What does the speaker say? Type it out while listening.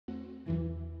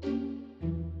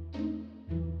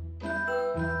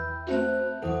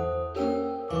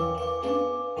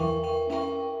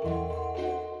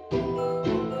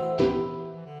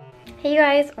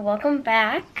guys, welcome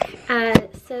back.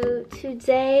 So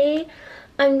today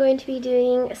I'm going to be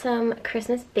doing some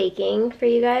Christmas baking for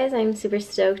you guys. I'm super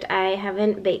stoked. I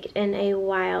haven't baked in a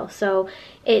while, so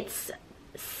it's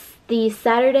the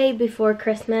Saturday before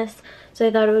Christmas, so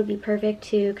I thought it would be perfect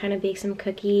to kind of bake some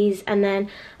cookies. And then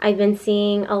I've been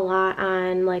seeing a lot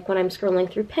on, like, when I'm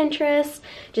scrolling through Pinterest,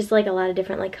 just like a lot of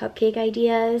different like cupcake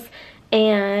ideas.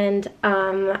 And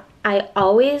I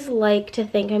always like to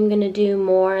think I'm gonna do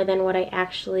more than what I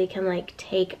actually can like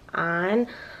take on,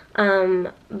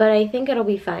 but I think it'll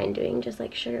be fine doing just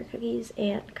like sugar cookies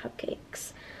and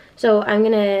cupcakes. So I'm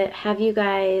gonna have you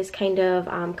guys kind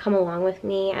of come along with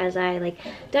me as I like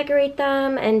decorate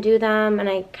them and do them, and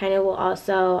I kind of will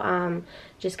also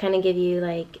just kind of give you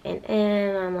like an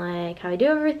in on like how I do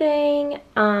everything.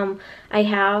 I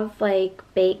have like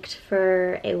baked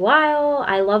for a while.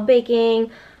 I love baking.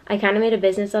 I kind of made a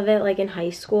business of it like in high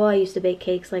school. I used to bake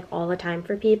cakes like all the time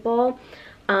for people.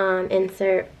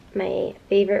 Insert my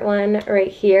favorite one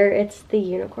right here. It's the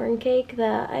unicorn cake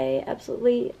that I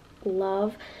absolutely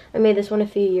love. I made this one a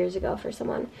few years ago for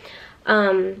someone.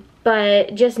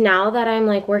 But just now that I'm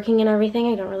like working and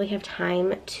everything, I don't really have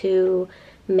time to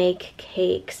make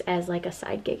cakes as like a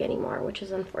side gig anymore, which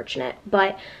is unfortunate.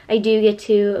 But I do get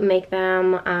to make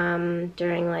them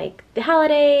during like the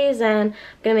holidays, and I'm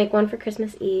gonna make one for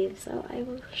Christmas Eve, so I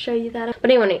will show you that.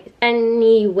 But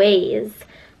anyways,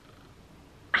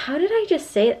 how did I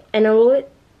just say it?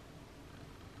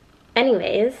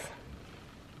 Anyways,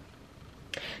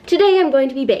 today I'm going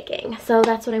to be baking, so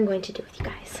that's what I'm going to do with you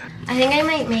guys. I think I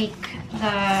might make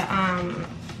the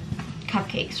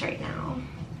cupcakes right now,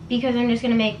 because I'm just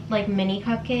gonna make like mini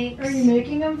cupcakes. Are you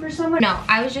making them for someone? No,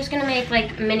 I was just gonna make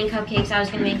like mini cupcakes. I was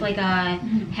gonna make like a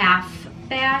half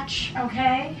batch.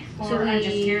 Okay. So I'm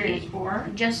just curious for?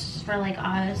 Just for like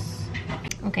us.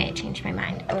 Okay, I changed my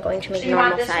mind. I'm going to make So you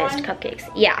want normal this sized one? cupcakes.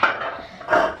 Yeah.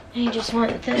 I just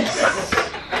want this.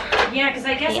 Yeah, because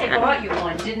I guess I bought you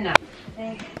one, didn't I?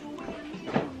 Okay.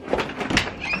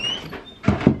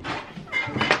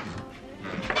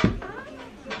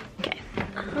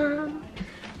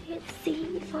 Let's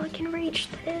see if I can reach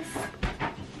this.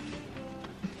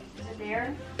 Is it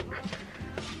there?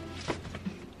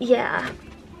 Yeah.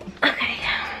 Okay.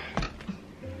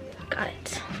 Got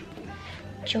it.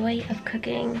 Joy of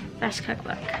Cooking, best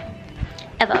cookbook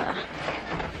ever.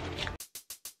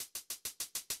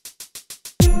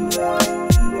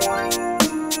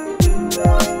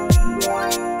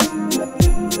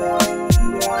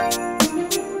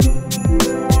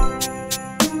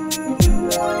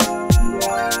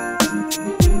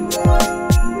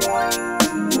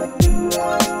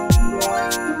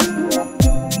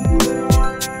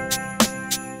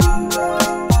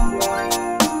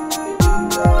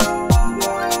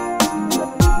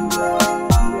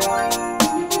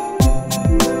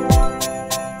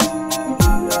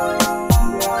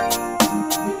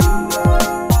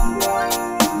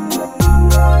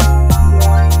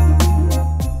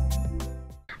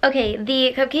 Okay,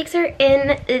 the cupcakes are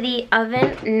in the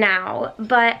oven now,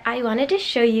 but I wanted to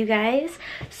show you guys.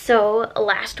 So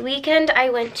last weekend I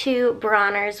went to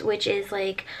Bronner's, which is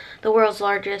like the world's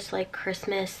largest like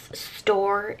Christmas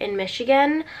store in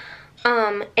Michigan.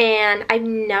 And I've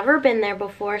never been there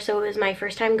before, so it was my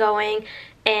first time going,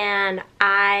 and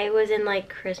I was in like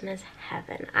Christmas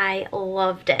heaven. I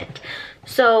loved it.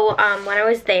 So when I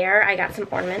was there, I got some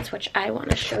ornaments, which I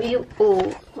want to show you.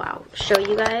 Oh wow, show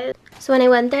you guys. So when I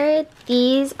went there,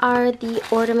 these are the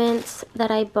ornaments that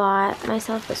I bought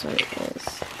myself. This one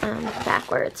is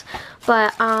backwards,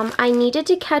 but I needed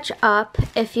to catch up.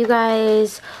 If you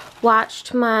guys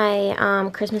watched my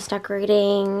Christmas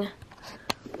decorating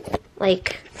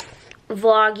like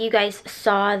vlog, you guys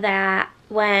saw that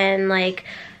when like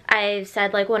I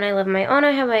said like when I live on my own,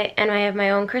 I have my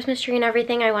own Christmas tree and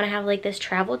everything, I want to have like this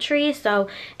travel tree. So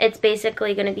it's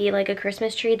basically going to be like a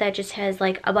Christmas tree that just has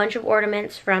like a bunch of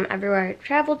ornaments from everywhere I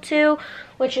traveled to,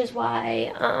 which is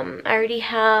why I already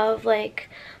have like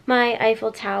my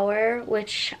Eiffel Tower,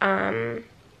 which I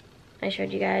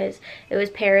showed you guys. It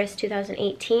was Paris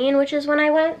 2018, which is when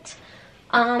I went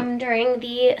during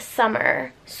the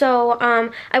summer. So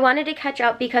I wanted to catch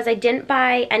up because I didn't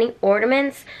buy any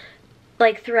ornaments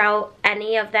like throughout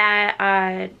any of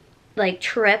that like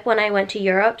trip when I went to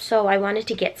Europe, so I wanted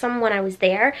to get some when I was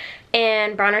there.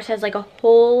 And Bronner's has like a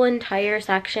whole entire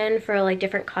section for like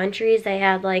different countries. They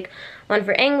had like one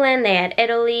for England, they had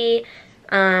Italy,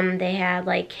 they had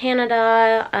like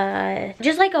Canada,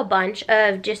 just like a bunch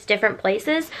of just different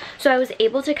places. So I was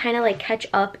able to kind of like catch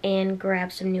up and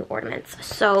grab some new ornaments.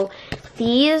 So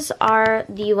these are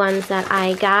the ones that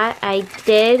I got. I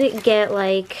did get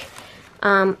like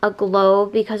a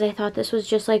globe because I thought this was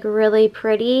just like really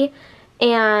pretty,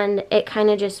 and it kind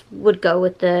of just would go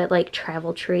with the like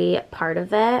travel tree part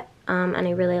of it, and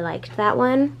I really liked that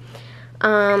one.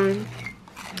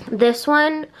 This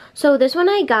one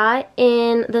I got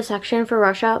in the section for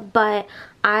Russia, but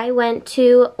I went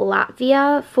to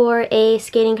Latvia for a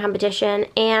skating competition,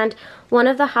 and one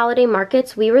of the holiday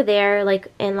markets, we were there like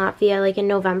in Latvia like in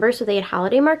November, so they had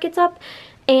holiday markets up,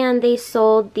 and they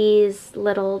sold these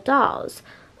little dolls.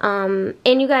 And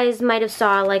you guys might have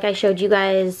saw, like I showed you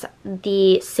guys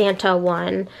the Santa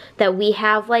one that we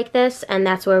have like this, and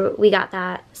that's where we got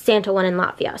that Santa one in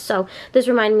Latvia. So this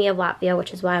reminded me of Latvia,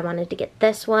 which is why I wanted to get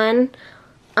this one.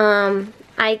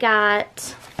 I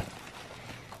got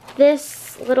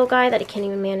this little guy that I can't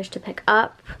even manage to pick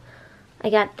up. I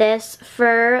got this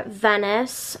for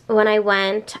Venice when I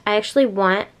went. I actually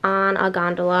went on a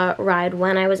gondola ride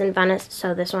when I was in Venice,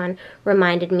 so this one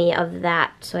reminded me of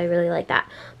that, so I really like that.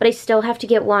 But I still have to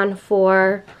get one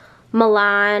for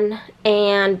Milan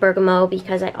and Bergamo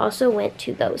because I also went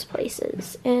to those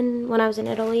places when I was in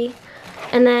Italy.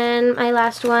 And then my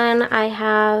last one, I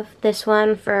have this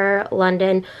one for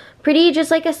London. Pretty just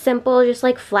like a simple, just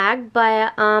like flag,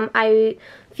 but I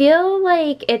feel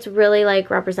like it's really like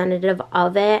representative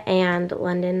of it, and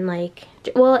London, like,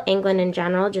 well, England in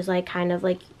general, just like kind of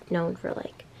like known for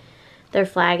like their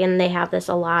flag, and they have this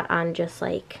a lot on just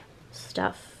like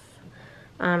stuff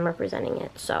representing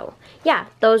it. So yeah,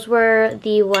 those were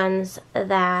the ones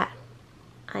that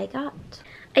I got.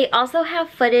 I also have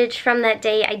footage from that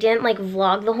day. I didn't like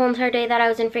vlog the whole entire day that I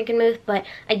was in Frankenmuth, but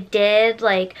I did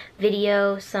like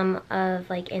video some of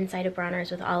like inside of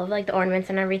Bronner's with all of like the ornaments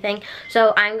and everything.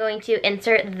 So I'm going to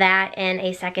insert that in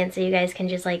a second so you guys can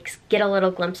just like get a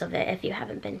little glimpse of it if you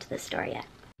haven't been to the store yet.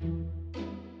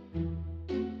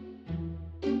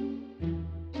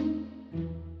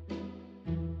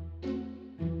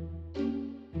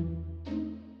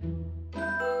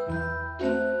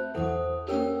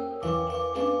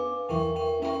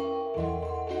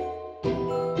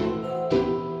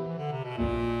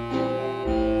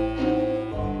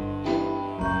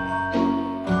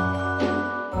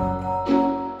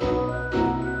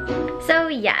 So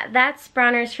yeah, that's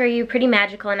Bronner's for you, pretty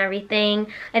magical and everything.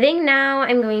 I think now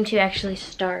I'm going to actually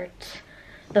start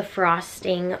the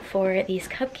frosting for these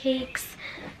cupcakes.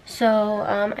 So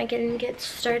I can get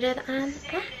started on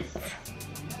that.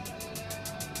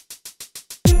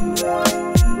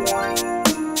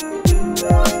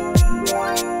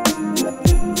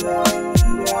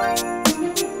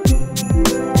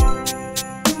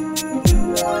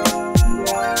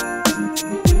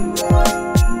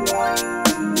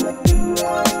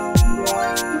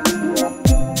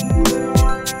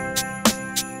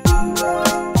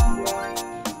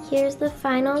 Here's the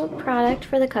final product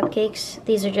for the cupcakes.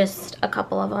 These are just a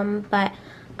couple of them, but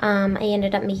I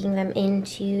ended up making them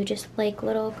into just like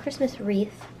little Christmas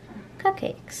wreath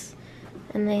cupcakes.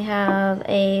 And they have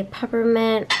a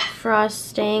peppermint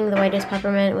frosting, the whitest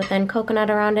peppermint with then coconut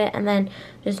around it, and then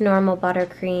just normal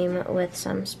buttercream with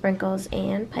some sprinkles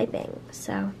and piping.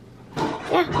 So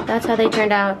yeah, that's how they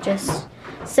turned out. Just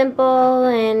simple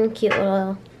and cute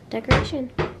little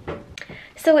decoration.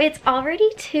 So it's already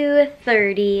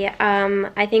 2:30.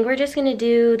 I think we're just gonna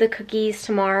do the cookies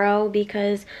tomorrow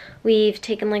because we've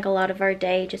taken like a lot of our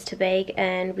day just to bake,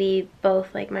 and we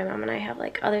both, like my mom and I, have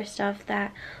like other stuff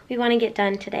that we want to get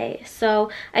done today.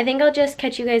 So I think I'll just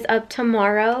catch you guys up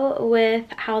tomorrow with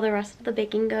how the rest of the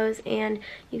baking goes, and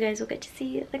you guys will get to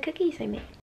see the cookies I made.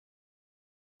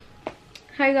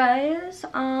 Hi guys,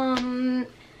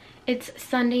 it's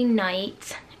Sunday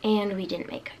night and we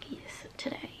didn't make cookies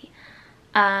today.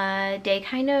 Day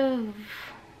kind of,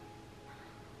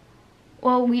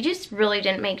 well, we just really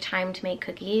didn't make time to make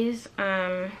cookies.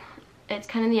 It's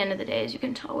kind of the end of the day, as you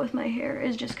can tell with my hair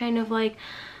is just kind of like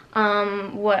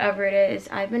whatever it is.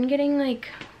 I've been getting like,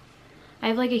 I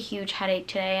have like a huge headache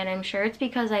today, and I'm sure it's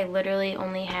because I literally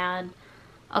only had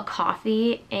a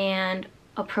coffee and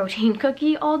a protein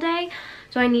cookie all day.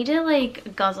 So I need to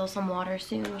like guzzle some water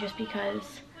soon, just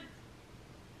because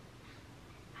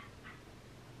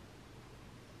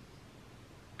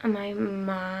my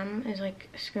mom is like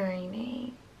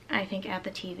screaming, I think, at the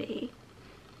TV.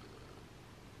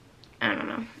 I don't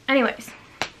know. Anyways,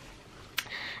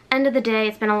 end of the day,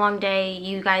 it's been a long day.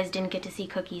 You guys didn't get to see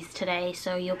cookies today,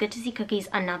 so you'll get to see cookies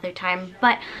another time.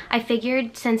 But I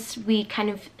figured since we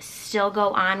kind of still go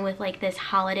on with like this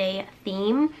holiday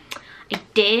theme, I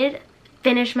did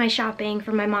finish my shopping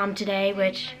for my mom today,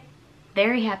 which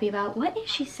very happy about. What is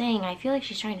she saying? I feel like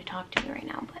she's trying to talk to me right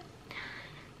now, but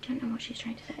I don't know what she's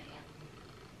trying to say.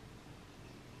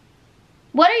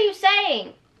 What are you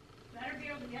saying? Better be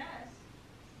able to guess.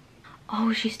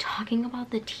 Oh, she's talking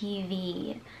about the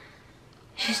TV.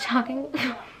 She's talking,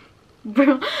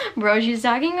 bro, she's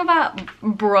talking about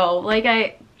bro.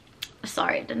 Like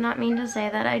sorry, did not mean to say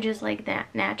that. I just like that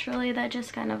naturally. That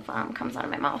just kind of comes out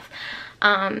of my mouth.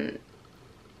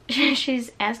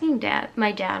 She's asking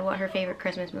my dad what her favorite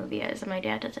Christmas movie is, and my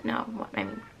dad doesn't know. I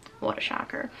mean, what a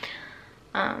shocker.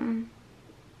 I'm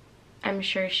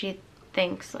sure she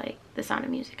thinks like The Sound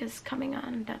of Music is coming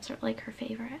on. That's like her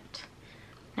favorite.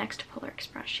 Next to Polar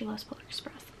Express. She loves Polar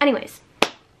Express. Anyways,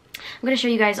 I'm going to show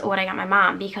you guys what I got my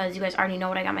mom, because you guys already know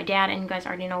what I got my dad, and you guys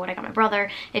already know what I got my brother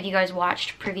if you guys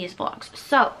watched previous vlogs.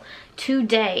 So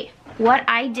today, what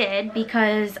I did,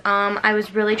 because I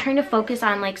was really trying to focus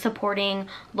on like supporting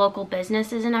local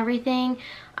businesses and everything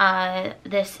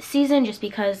this season, just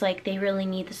because like they really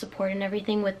need the support and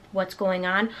everything with what's going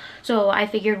on. So I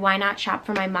figured, why not shop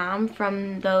for my mom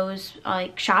from those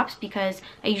like shops, because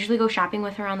I usually go shopping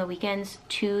with her on the weekends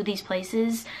to these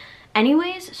places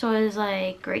anyways, so it was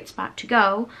like great spot to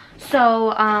go. So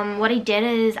what I did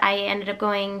is I ended up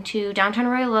going to downtown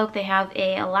Royal Oak. They have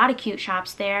a lot of cute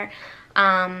shops there.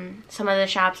 Some of the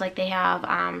shops, like they have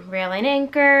Rail and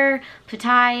Anchor,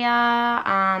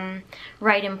 Pattaya,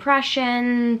 Right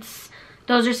Impressions.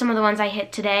 Those are some of the ones I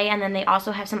hit today, and then they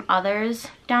also have some others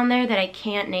down there that I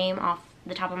can't name off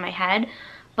the top of my head.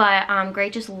 But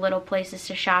great, just little places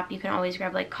to shop. You can always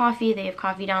grab like coffee. They have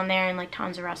coffee down there, and like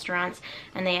tons of restaurants,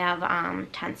 and they have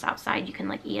tents outside you can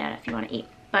like eat at if you want to eat.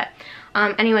 But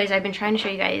anyways, I've been trying to show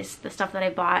you guys the stuff that I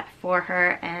bought for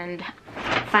her, and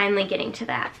finally getting to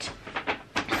that.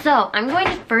 So I'm going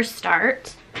to first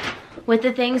start with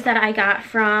the things that I got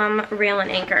from Rail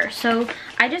and Anchor. So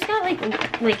I just got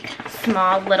like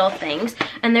small little things,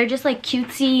 and they're just like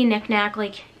cutesy knick-knack,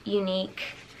 like unique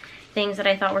things that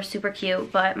I thought were super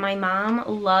cute. But my mom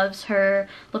loves her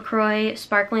LaCroix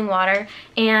sparkling water,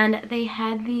 and they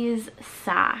had these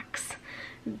socks,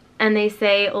 and they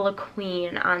say La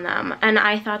Queen on them, and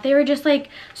I thought they were just like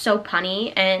so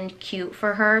punny and cute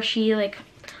for her. She like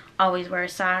always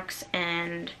wears socks,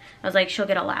 and I was like, she'll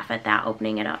get a laugh at that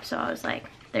opening it up. So I was like,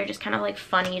 they're just kind of like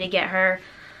funny to get her.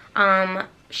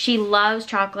 She loves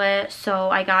chocolate, so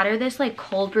I got her this like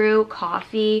cold brew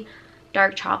coffee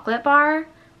dark chocolate bar.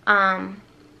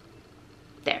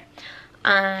 There.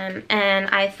 And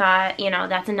I thought, you know,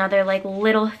 that's another like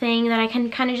little thing that I can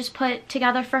kind of just put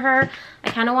together for her. I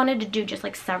kind of wanted to do just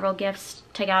like several gifts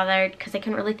together, because I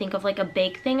couldn't really think of like a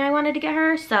big thing I wanted to get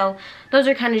her. So those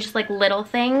are kind of just like little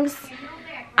things.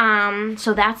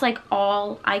 So that's like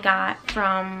all I got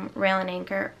from Rail and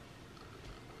Anchor.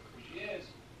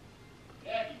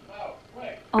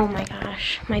 Oh my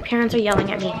gosh, my parents are yelling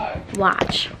at me.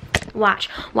 Watch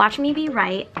me be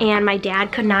right. And my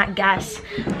dad could not guess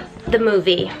the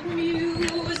movie.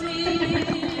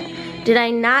 Did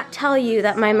I not tell you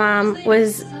that my mom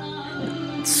was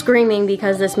screaming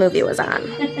because this movie was on?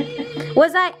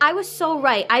 Was I? I was so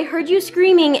right. I heard you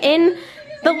screaming in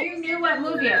the... You knew what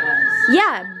movie it was.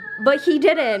 Yeah, but he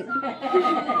didn't.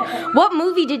 What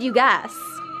movie did you guess?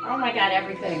 Oh my God,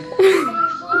 everything.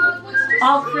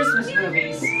 All Christmas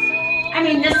movies. I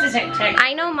mean, this isn't technically.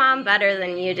 I know Mom better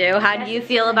than you do. How do you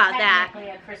feel about that?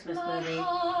 A Christmas movie.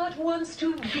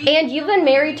 And you've been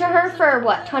married to her for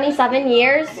what, 27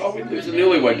 years? Well, there's a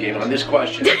newlywed game on this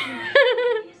question.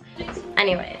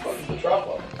 Anyways.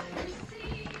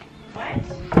 What?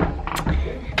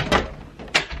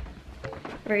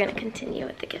 We're gonna continue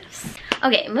with the gifts.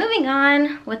 Okay, moving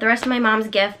on with the rest of my mom's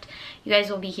gift. You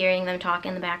guys will be hearing them talk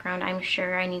in the background, I'm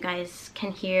sure, and you guys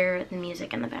can hear the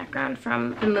music in the background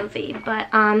from the movie.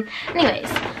 But anyways,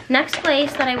 next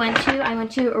place that I went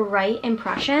to Right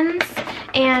Impressions,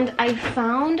 and I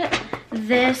found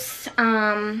this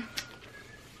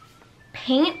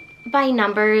paint by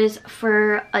numbers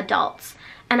for adults.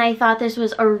 And I thought this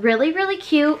was a really, really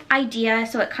cute idea.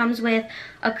 So it comes with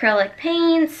acrylic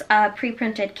paints,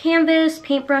 pre-printed canvas,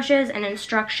 paintbrushes, and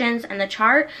instructions, and the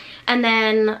chart. And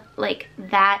then, like,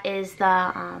 that is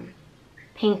the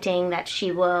painting that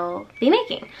she will be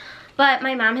making. But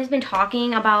my mom has been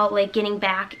talking about, like, getting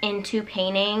back into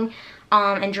painting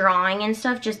and drawing and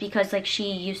stuff, just because, like, she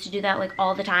used to do that, like,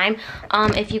 all the time.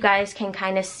 If you guys can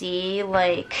kind of see,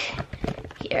 like,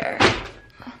 here.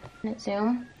 Can it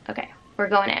zoom? Okay. We're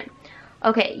going in.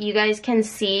 Okay, you guys can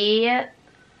see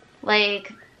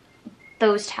like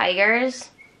those tigers.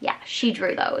 Yeah, she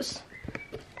drew those.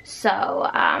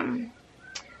 So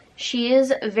she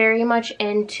is very much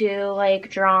into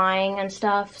like drawing and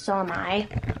stuff. So am I.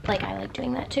 Like, I like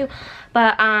doing that too.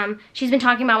 But she's been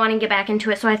talking about wanting to get back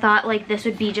into it, so I thought like this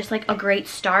would be just like a great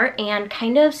start, and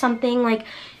kind of something like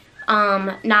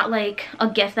not like a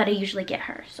gift that I usually get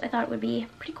her. So I thought it would be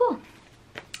pretty cool.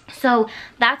 So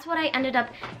that's what I ended up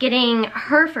getting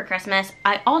her for Christmas.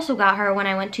 I also got her, when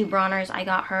I went to Bronner's, I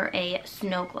got her a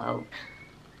snow globe.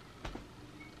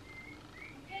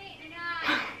 Okay, and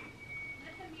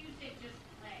let the music just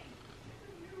play.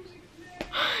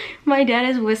 My dad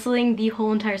is whistling the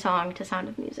whole entire song to Sound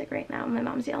of Music right now. My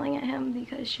mom's yelling at him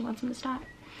because she wants him to stop.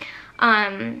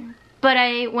 But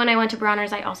when I went to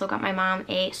Bronner's, I also got my mom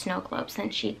a snow globe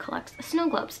since she collects snow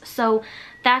globes. So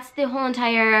that's the whole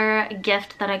entire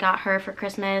gift that I got her for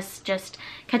Christmas. Just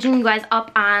catching you guys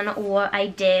up on what I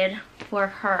did for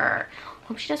her.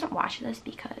 Hope she doesn't watch this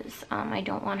because I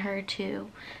don't want her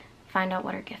to find out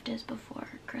what her gift is before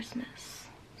Christmas.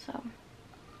 So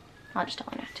I'll just tell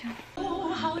her not to.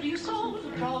 Oh, how do you solve a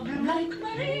problem like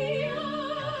Maria?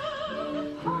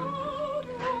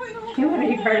 You want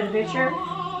to be part of the picture?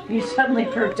 You suddenly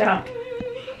perked up.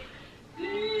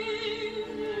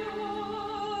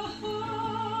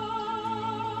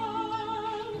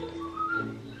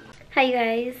 Hi you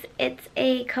guys, it's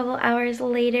a couple hours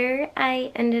later.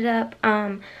 I ended up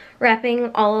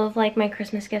wrapping all of like my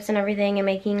Christmas gifts and everything and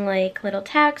making like little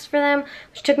tags for them,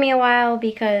 which took me a while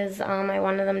because I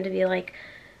wanted them to be like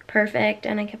perfect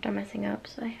and I kept on messing up,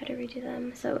 so I had to redo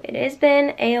them. So it has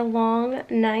been a long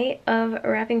night of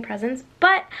wrapping presents,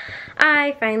 but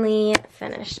I finally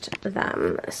finished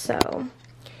them. So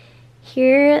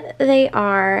here they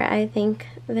are. I think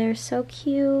they're so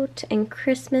cute and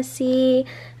Christmassy.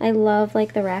 I love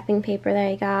like the wrapping paper that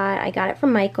I got. I got it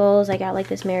from Michael's. I got like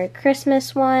this Merry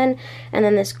Christmas one and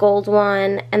then this gold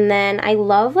one. And then I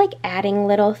love like adding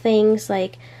little things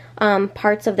like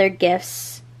parts of their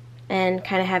gifts and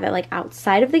kind of have it like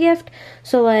outside of the gift.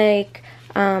 So like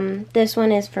this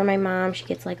one is for my mom. She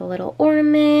gets like a little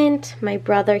ornament. My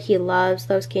brother, he loves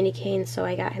those candy canes, so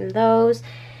I got him those.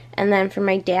 And then for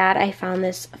my dad, I found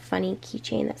this funny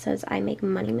keychain that says I make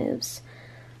money moves.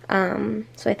 So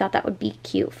I thought that would be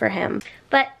cute for him.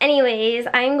 But anyways,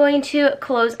 I'm going to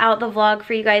close out the vlog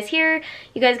for you guys here.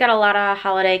 You guys got a lot of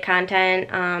holiday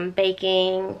content,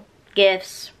 baking,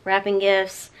 gifts, wrapping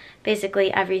gifts,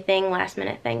 basically everything, last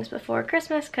minute things before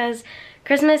Christmas, because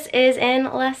Christmas is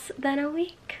in less than a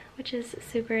week, which is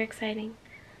super exciting.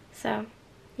 So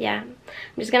yeah, I'm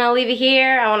just gonna leave it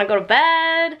here. I want to go to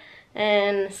bed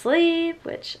and sleep,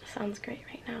 which sounds great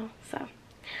right now. So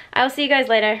I will see you guys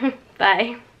later.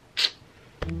 Bye.